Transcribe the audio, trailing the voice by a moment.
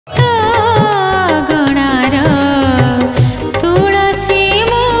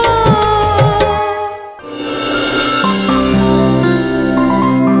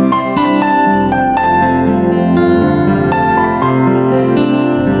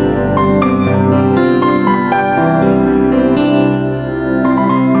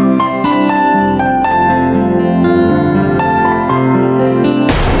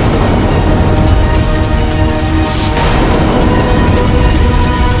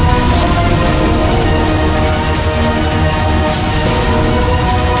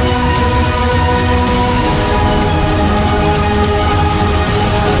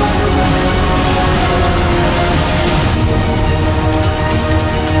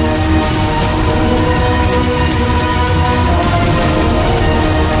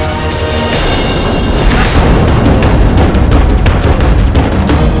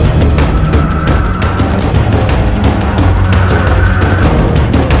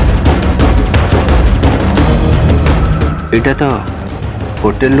एटा तो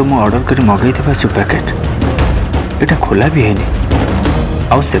होटेल मु ऑर्डर कर मगई था सूप पैकेट एटा खोला भी है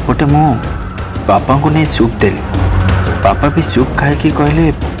आउ सेपटे मु बापा को नहीं सूप देली बापा भी सूप खाए कि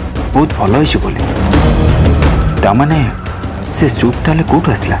कहले बहुत भल होइछ बोली तामाने से सूप ताले कोठ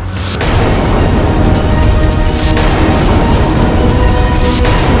आसला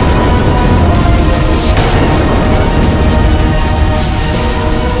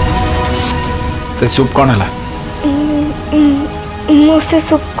से सूप कौन है मु से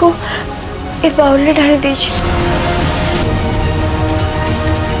सूप को ए बाउल में डाल दीजिए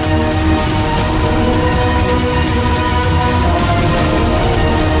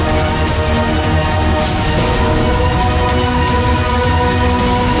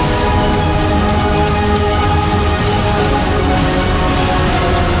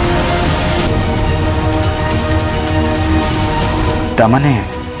तामाने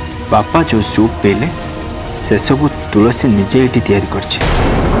बापा जो सूप पीले से सब तुलसी निजे ये तैयारी कर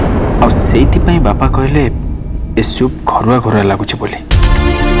बापा कहले ए सूप घरुआ घरुआ लगुच बोली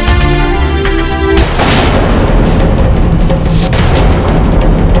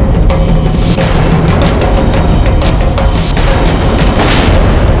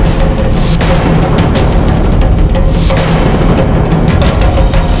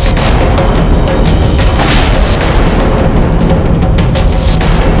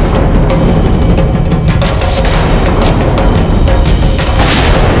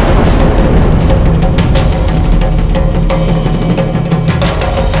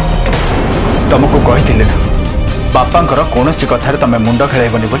तुमको कही ना बापा कौन सी कथार तुम मुंड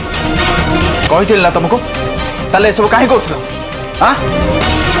खेलबनी बोली कही ना तुमको ताले सब कहीं कहूल हाँ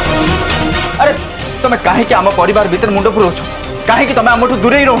अरे तुम कहीं आम परिवार भीतर मुंड पुराच कहीं तुम आम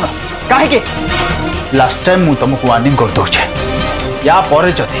दूरे रोना कहीं लास्ट टाइम मु तुमको वार्निंग कर दूचे या पर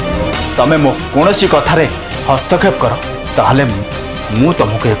जदि तुम मो कौन सी कथार हस्तक्षेप कर ताहले मु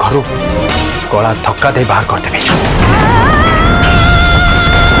तुमको ए घर गला धक्का दे बाहर करदेवी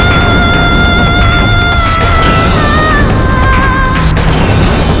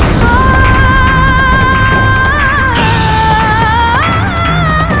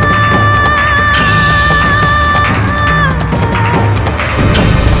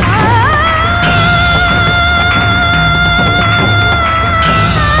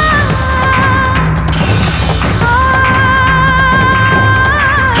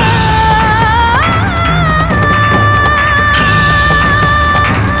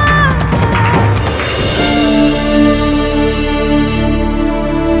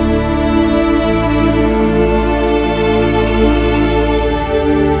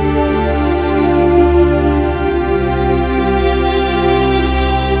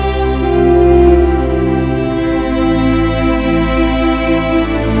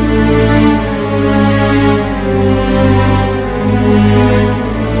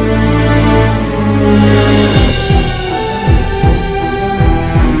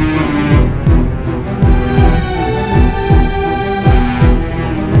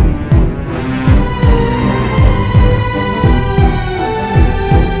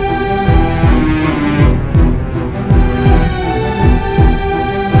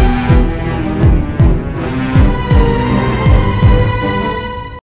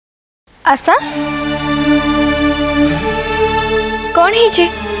आशा कौन है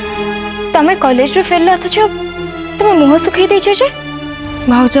तमें कॉलेज रू फेरल अथच तुम मुह सुखई देछ जे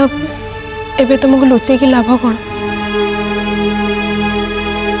भाउज एबे तुमको लुचे की लाभ कौन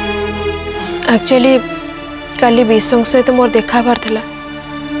एक्चुअली काली विश्व सहित मोर देखा पार्थिला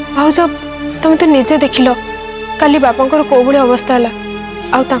भाउज तुम तो निजे देखिल काली बापा कौ भाई अवस्था है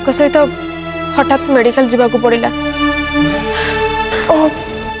आउ तांको सहित हठात मेडिकल जावाक पड़िला ओ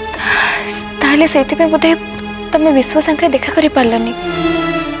ताहले सेति बोधे तुम विश्व सांगे देखा कर पारलनी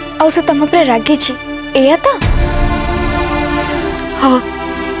आ से तुम पर रागी एया तो हाँ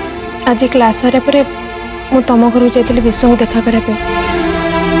आज क्लास पर मु तुम घर जाइली विश्व को देखा करने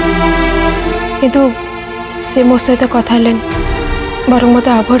किंतु से मो सहित कथा बर मत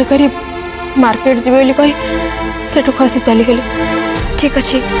अवॉइड कर मार्केट जी बोली कही सेठू खसी चली गली ठीक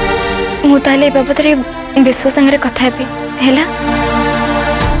अच्छे मुझे बाबद विश्व सांगे कथा है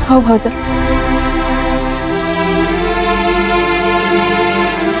हाँ भाउज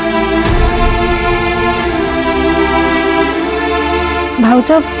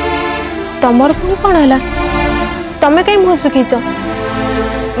भाउज तमर पुणी कौन है तमें कहीं मुह सुखीच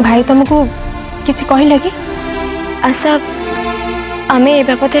भाई तुमको किसी कहला कि आशा आम ए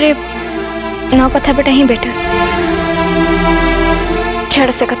बाबद न कथा बेटा ही बेटर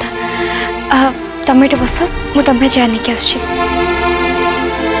छाड़ से कथा तुम ये बस मु तुम्हें जाने की आस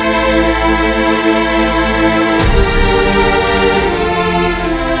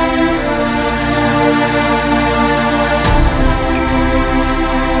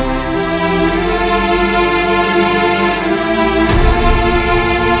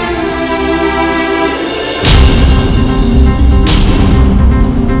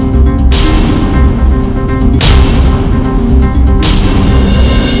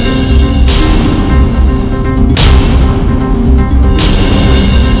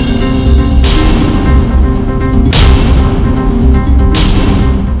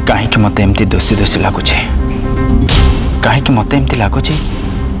मत एमती दोषी दोषी लगुच कहीं मत एमती लगुच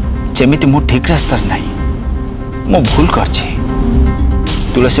जमीती मु ठीक रास्तार नहीं मु भूल कर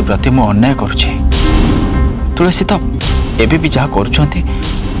तुलसी प्रति मु अन्याय करुचे तुलसी तो एबे भी जहाँ करुछंती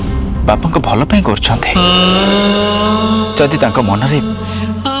बापा को भल पाई करुछंती जदि तांको मनरे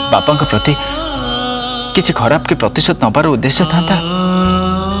बापा प्रति किसी खराब के प्रतिशोध नबार उद्देश्य था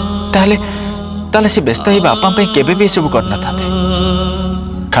ताले ताले से व्यस्त ही बापा पे केबे भी सब करना था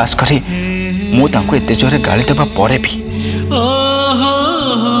खास करी मु तांको एते जोरे गाली देबा परे भी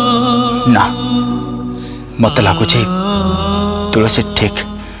ना मत लागुचे तुलसी ठीक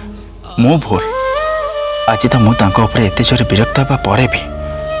मु भूल आज तो मु तांको ऊपर एते जोरे विरक्त होबा परे भी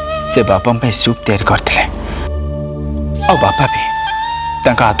से बापा पे सूप तैयार करथिले और बापा भी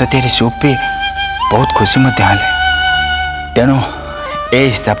तांका हाथ तैयारी सूप भी बहुत खुशी मध्य आले तेणु ए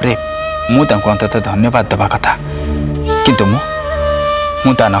हिसाब रे मु तांको अंततः धन्यवाद दबा कथा किंतु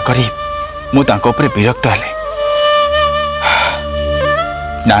मु ता न करी मु तांको ऊपर विरक्त हेले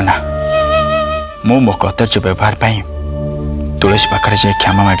ना ना मु मो कर्तव्य व्यवहार पाई तुलसी पाखरे जे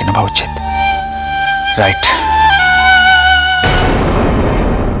क्षमा मांगी नेबा उचित राइट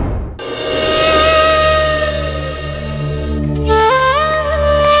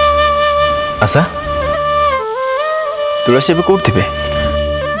आशा तुलसी भी कौट थे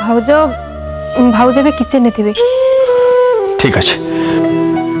भाउज भाउज भी किचन में थे ठीक अच्छे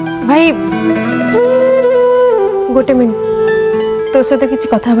भाई गोटे मिनट तो सहित किसी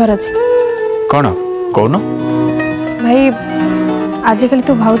कथा हबार अच्छे कौन कौन भाई आजिकल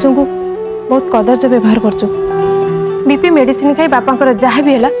तू भाउज को बहुत कदर्ज व्यवहार करचु बीपी मेडिसिन खाई बापा जहाँ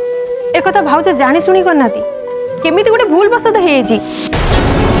भी है एक कथा भाउज जानी शुणी करना केमी गोटे भूल बसत हो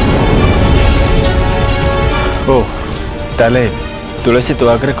ओ ताले तुलसी तो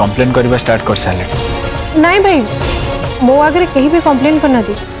आगे कंप्लेन करवा स्टार्ट कर सारे नहीं भाई मो आगे कहीं भी कंप्लेन करना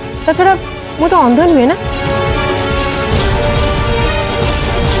ता छड़ा मु तो अंध नुहे ना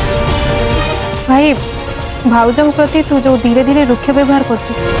भाई भाउज प्रति तू जो धीरे धीरे रुक्ष व्यवहार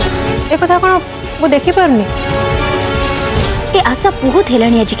करछु ए कथा कोन मु देखि पारनी ए आशा बहुत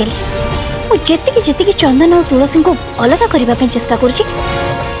हेलानी आजिकल मु जेतिकी जेतिकी चंदन और तुलसी को अलग करबा पे चेष्टा करछि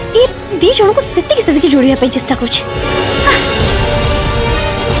ए दी जण को सेतिकी सेतिकी जोड़िया पे चेष्टा करछि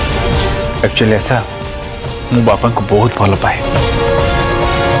एक्चुअली ऐसा मु बापा को बहुत भल पाए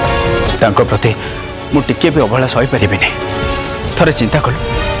तांको प्रति मु टिके भी अवहेला सही परिबे नहीं थरे चिंता कलु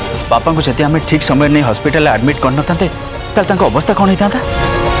बापा को जति आमे ठीक समय नहीं हॉस्पिटल एडमिट करना तांते ताल तांको अवस्था कोन हिता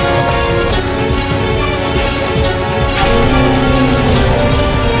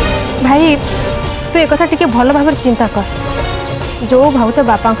भाई तू एक कथा टिके भल भाव चिंता कर जो भाउज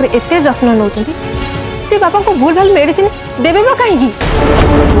बापा एते जत्न नौचंती से बापा को भूल भाल मेडिसिन देबे बा काहे की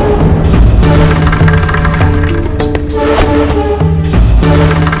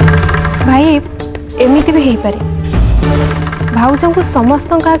भाई एमिति भी पारे भाउज को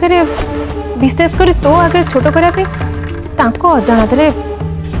समस्त आगे विशेष कर तो आगे छोट करने अजाणत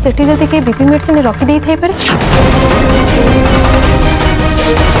सेठी जदि के बीपी मेडिसिन रखी थाई पारे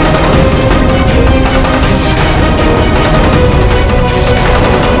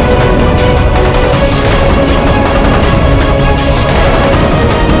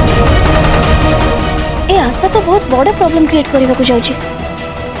ए आशा तो बहुत बड़ा प्रॉब्लम क्रिएट करने को जाउची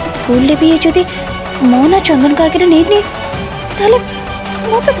भूल भी ये जदि मो ना चंदन का आगे नहीं नहीं ताले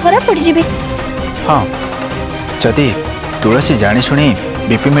मो तो धरा पड़ जीबे हाँ जदि तुलसी जानी शुणी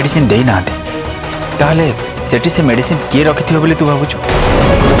बीपी मेडिसिन दे ना ताले सेठी से मेडिसिन किए रखी थी बोली तू भावुଛୁ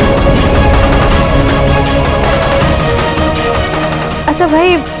अच्छा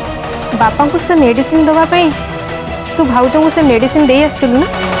भाई बापा को से मेडिसिन दवा पाई तू भाउज को से मेडिसिन दे आसलु ना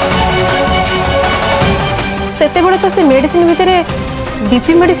सेते बड़े तो से मेडिसिन भितर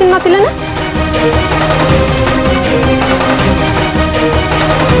बीपी मेडिसिन नथिला ना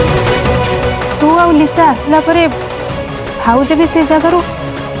तू आ लिसा आसला परे भाउज भी से जगह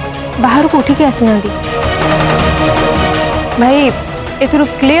बाहर को उठिक आसीना भाई एथुरु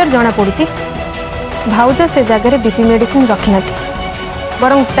क्लियर जना पड़ुची भाउज से जगह बीपी मेडिसिन रखी नथि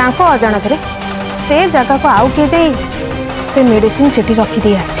बरं तांको अजाणत से जगह को आउ किए जाई से मेडिसिन सेठी रखी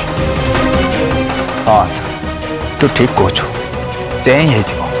दे आछि हाँ तू ठीक कहू से ही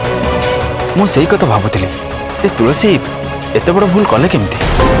मु सही कथा भावुली जे तुलसी एत बड़ भूल कले केमती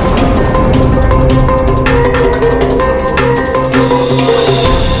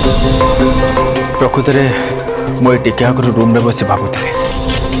प्रकृत में मुझे टिके आगु रूम रे बसी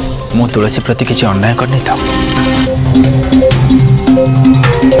भावुली मु तुलसी प्रति किसी अन्याय कर नहीं था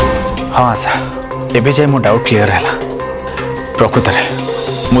हाँ आशा एवं जाए मो डाउट क्लीयर है प्रकृत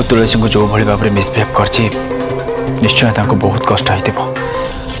में मु तुलसी को जो भाई भाव में मिसबिहेव कर निश्चय बहुत कष्ट हो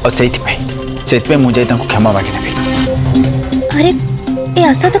और से मुझे क्षमा मागी नेबी। अरे ए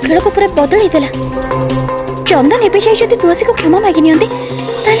आशा तो खेल को पूरा बदल देला। चंदन एबे जाई जदी तुलसी को क्षमा मागी नियंती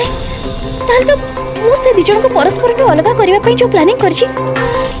ताले ताले तो मु से दि जन को परस्पर तो अलग करबा पई जो प्लानिंग करछि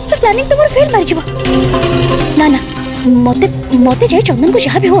से प्लानिंग तो मोर फेल मार जिवो। ना ना मते मते जाई चंदन को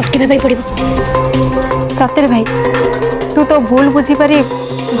जहां भी हो अटके भाई पड़िबो। सତରେ भाई तू तो भूल बुझी पारी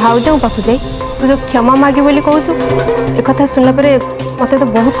भाउजाऊ पाखु जाई तू जो क्षमा मागे बोली कहूछु ए कथा सुनला परे मते तो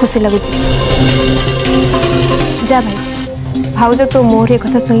बहुत खुशी लगुची। जा भाई भाउजा तो मोर ए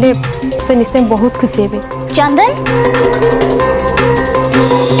कथा सुनले से निश्चय बहुत खुशी हेबे।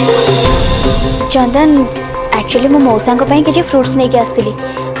 चंदन एक्चुअली मो मौसा को पई के फ्रूट्स नहीं के आस्तिली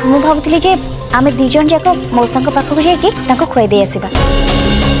मु भाबुतली जे आमे दि जन जाको मौसा को पाखु जाई के ताको खोय दे आसीबा।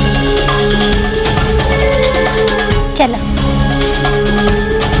 चलो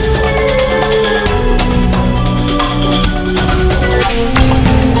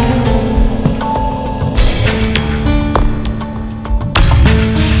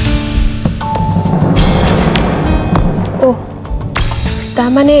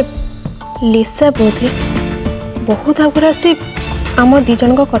तामाने लिसा बोधे बहुत आगुरी आसी आम दी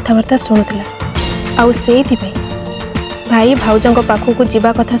जन कथबार्ता शुणुला आउ से भाई भाउजों पाखक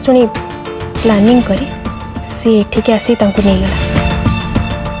जीवा कथा शुणी प्लानिंग करी सी एठिक आसी तांकु नहीं गला।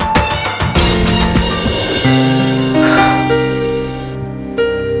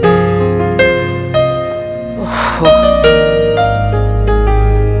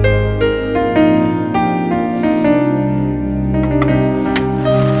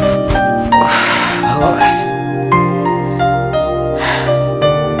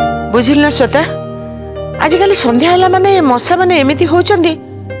 बुझिल ना श्वेता आजिकल संध्या होला माने मशा माने एमिति होचंदी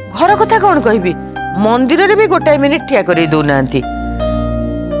घर कथा कौन कहबी मंदिर रे भी गोटाए मिनिट ठिया करी दो नांती।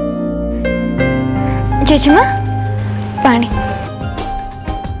 जेजमा पानी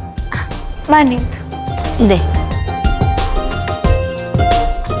मानी दे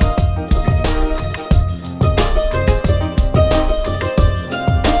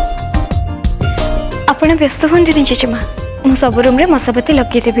आपण व्यस्त हुंतुनी जेजमा मु सब रूम रे मशाबती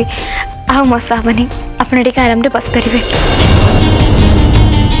लगे देवी आ मशा हबनी आपण टिके आराम रे बस परिबे।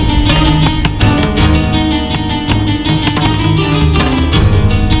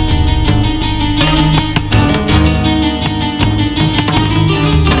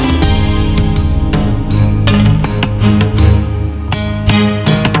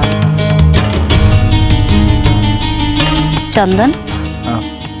 चंदन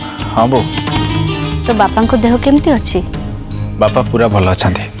हाँ बो तो बापा को देह केमती अच्छी? बापा पूरा भल अच्छा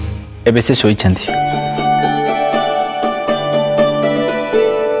एबे से शोई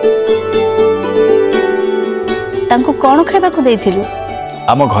तांको कौन खाइबा को देइथिलु?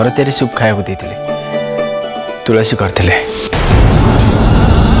 आम घर तेरी सूप खाया को देइथिले तुलसी करथिले।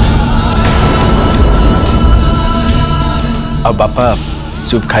 अब बापा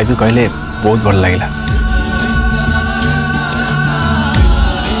सूप खाई भी कहले बहुत भल लगिला।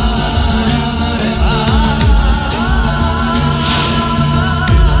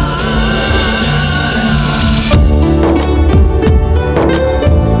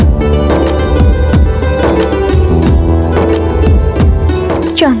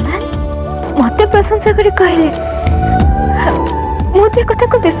 चंदन मते प्रशंसा करी कहले मुझे कथा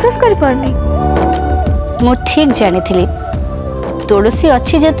को विश्वास करि पारनी। मु ठीक जानी थिली तुलसी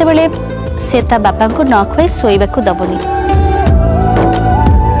अच्छी जेते बेले से ता बापा को न खुआई सोइबा को दबनी।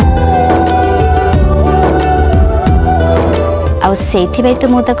 आउ सेथि भाई तो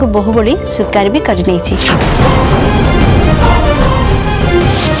मु ताको बहु बड़ी स्वीकार भी कर नै छी।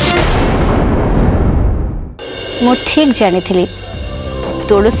 मु ठीक जानी थिली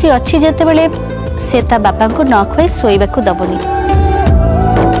तुलसी अच्छी जेते बेले से ता बापा को न खुआई सोइबा को दबनी।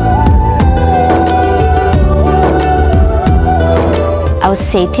 आउ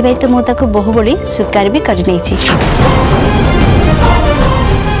सेथि भाई तो मु ताको बहु बड़ी स्वीकार भी कर नै छी।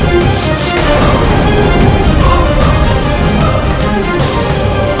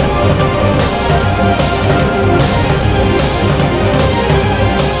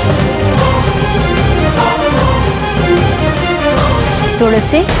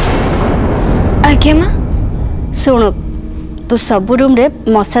 तुलसी आज्ञा माँ शुणु तू सब रूम रे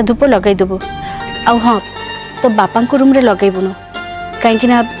मशा धूप लगे देबू आ हाँ तो बापा को रूम रे लगेबुनु कहीं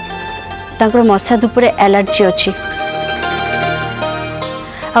ना तांकर मशा धूप रे एलर्जी अच्छी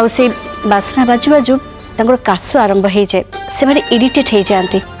आ से बासना बाजू बाजू तांकर काश आरंभ हो जाए से भारी इरिटेट हो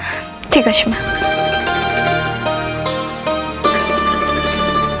जाती। ठीक अच्छे माँ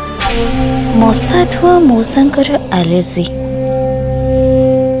मशा धुआ मौसांकर एलर्जी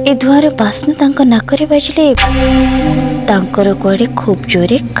ए धुआर बास्ना तांको नाकरे बाजिले तांकर कुआडे खूब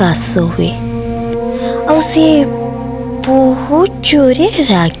जोरे काश हुए और सी बहुत जोरे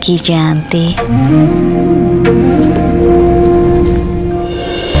रागी जाते।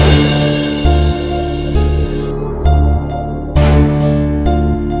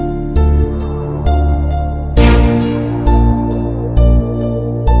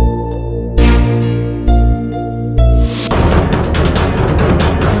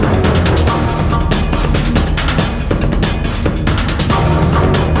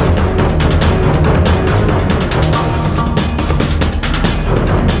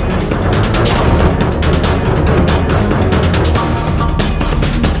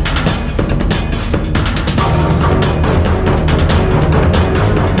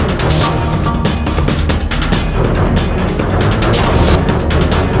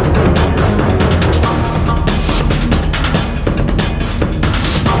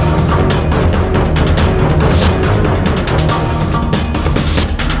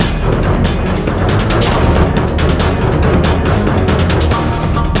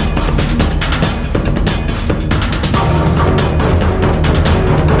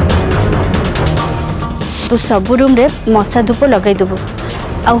 तो सब रूम रे मशा धूप लगे देबू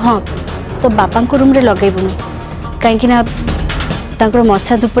आ हाँ तो बापा को रूम रे लगेबुनु कहीं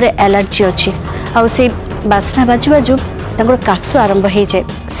मशा धूप रे एलर्जी अच्छी आ से बास्ना बाजू बाजू काश आरंभ हो जाए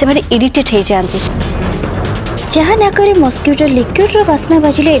से भारी इरिटेट हो जाती। जहाँ नाकरे मस्किटो लिक्विड रो बास्ना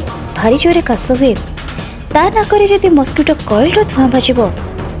बाजिले भारी जोरे काश हुए ता नाकरे जदि मस्किटो कॉइल रो धुआं बाजिबो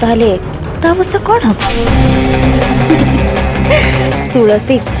ताले ता अवस्था कौन हम?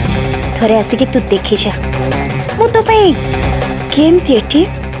 तुलसी थरे आसिक तू देखी जा मु तो केमती एठी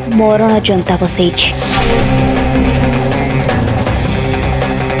मरण जनता बसई।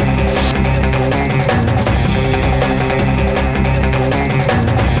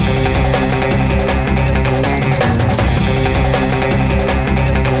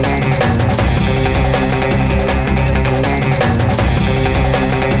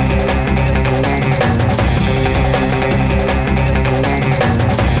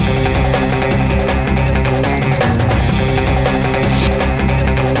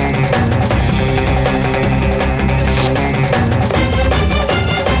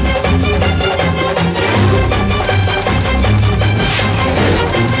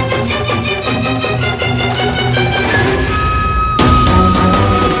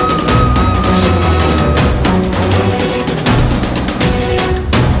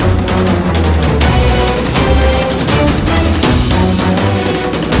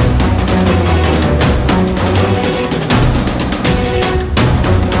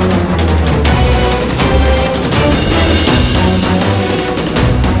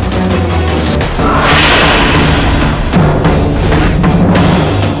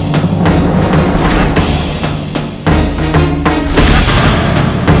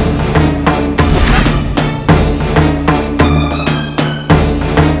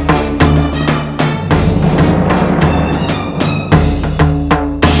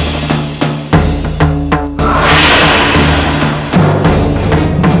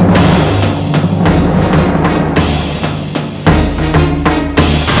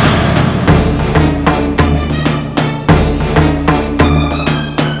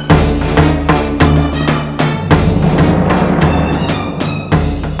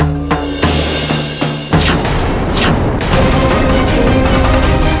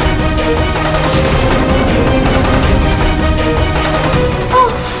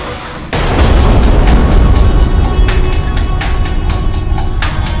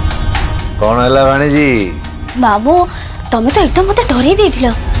 कौन है भाणीजी? बाबू तुम तो एकदम मत डरे देथिलो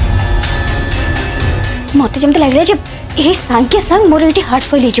मत जमते लागले जे ए सांगे संग मोर एटी हार्ट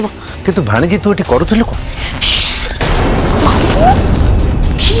फेल हिजबो किंतु भाणीजी तू एटी करूथिलो को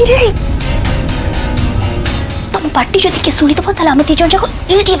धीरे तुम पार्टी जति के सुनी तो पता हम तीन जन जाको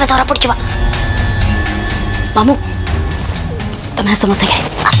एटी बे धरा पड़ जबा मामू तुम समस्या के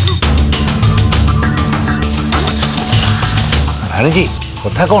भाणीजी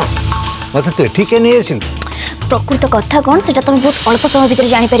कथा कौन मत तो ठीक है नहीं आसिल प्रकृत कथा कौन से तुम बहुत अल्प समय भीतर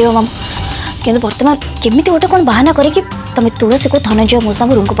जानी पारिबो मामू किंतु वर्तमान केमिति गोटे कौन बहाना करे कि तुम तुलसी को धनंजय मौसा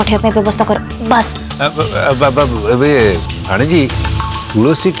रूम को पठाइबा व्यवस्था कर बस एबे भाणीजी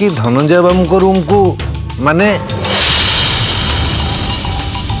तुलसी की धनंजय बाबू को रूम को माने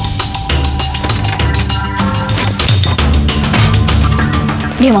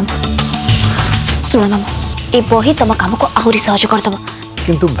मामू सुन मामू ए बही तुम काम को आहरी सहज कर दबो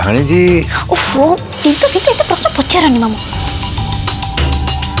किंतु भाणीजी ओफो किंतु किंतु एते प्रश्न पचारनी मामू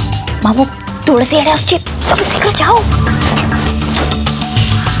मामू तुलसी एडे आछी तुम शीघ्र जाओ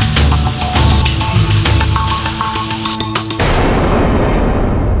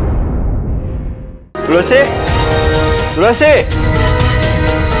तुलसी तुलसी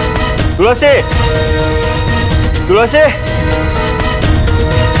तुलसी तुलसी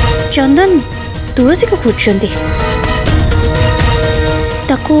चंदन तुलसी को खोजुंट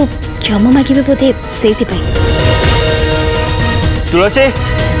ताको क्षमा मागिबे बोधे सेति पई। तुलसी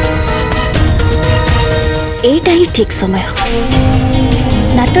एटा ही ठीक समय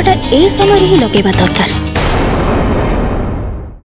नाटटा ए समय ही लगेबा दरकार।